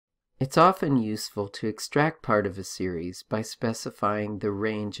It's often useful to extract part of a series by specifying the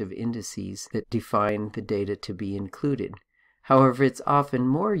range of indices that define the data to be included. However, it's often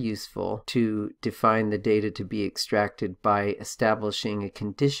more useful to define the data to be extracted by establishing a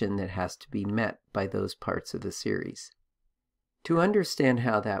condition that has to be met by those parts of the series. To understand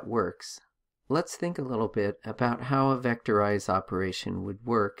how that works, let's think a little bit about how a vectorized operation would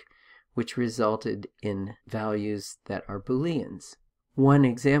work, which resulted in values that are booleans. One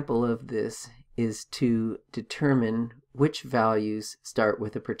example of this is to determine which values start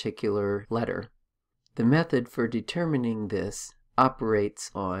with a particular letter. The method for determining this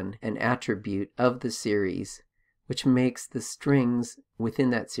operates on an attribute of the series, which makes the strings within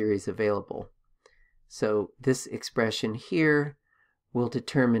that series available. So this expression here will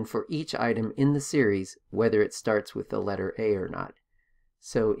determine for each item in the series whether it starts with the letter A or not.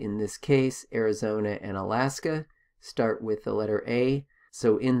 So in this case, Arizona and Alaska start with the letter A.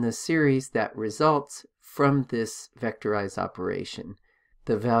 So in the series that results from this vectorized operation,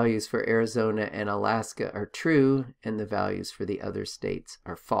 the values for Arizona and Alaska are true, and the values for the other states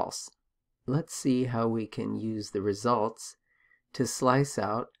are false. Let's see how we can use the results to slice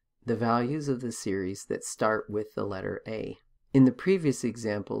out the values of the series that start with the letter A. In the previous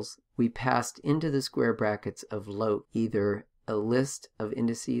examples, we passed into the square brackets of LOC either a list of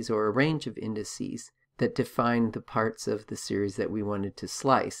indices or a range of indices that defined the parts of the series that we wanted to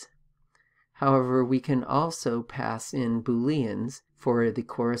slice. However, we can also pass in booleans for the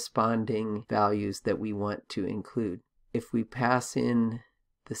corresponding values that we want to include. If we pass in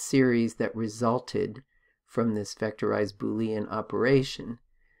the series that resulted from this vectorized boolean operation,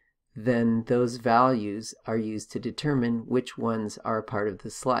 then those values are used to determine which ones are a part of the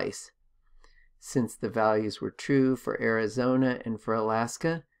slice. Since the values were true for Arizona and for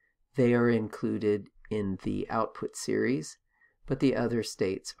Alaska, they are included in the output series, but the other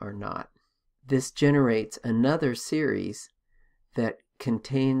states are not. This generates another series that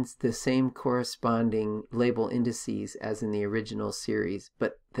contains the same corresponding label indices as in the original series,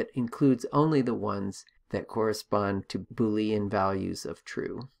 but that includes only the ones that correspond to Boolean values of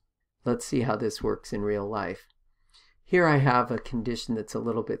true. Let's see how this works in real life. Here I have a condition that's a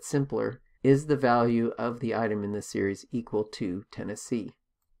little bit simpler. Is the value of the item in the series equal to Tennessee?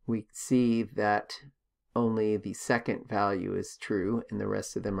 We see that only the second value is true and the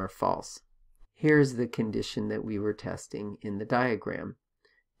rest of them are false. Here's the condition that we were testing in the diagram.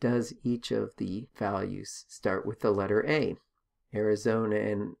 Does each of the values start with the letter A? Arizona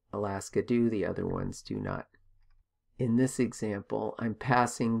and Alaska do, the other ones do not. In this example, I'm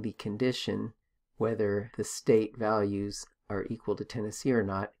passing the condition, whether the state values are equal to Tennessee or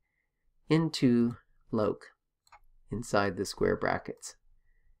not, into LOC inside the square brackets.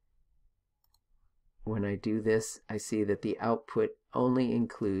 When I do this, I see that the output only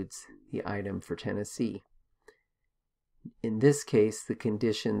includes the item for Tennessee. In this case, the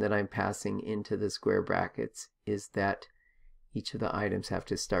condition that I'm passing into the square brackets is that each of the items have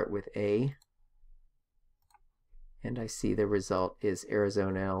to start with A, and I see the result is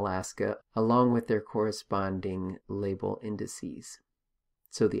Arizona and Alaska along with their corresponding label indices.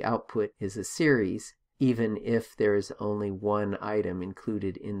 So the output is a series, even if there is only one item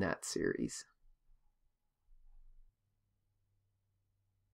included in that series.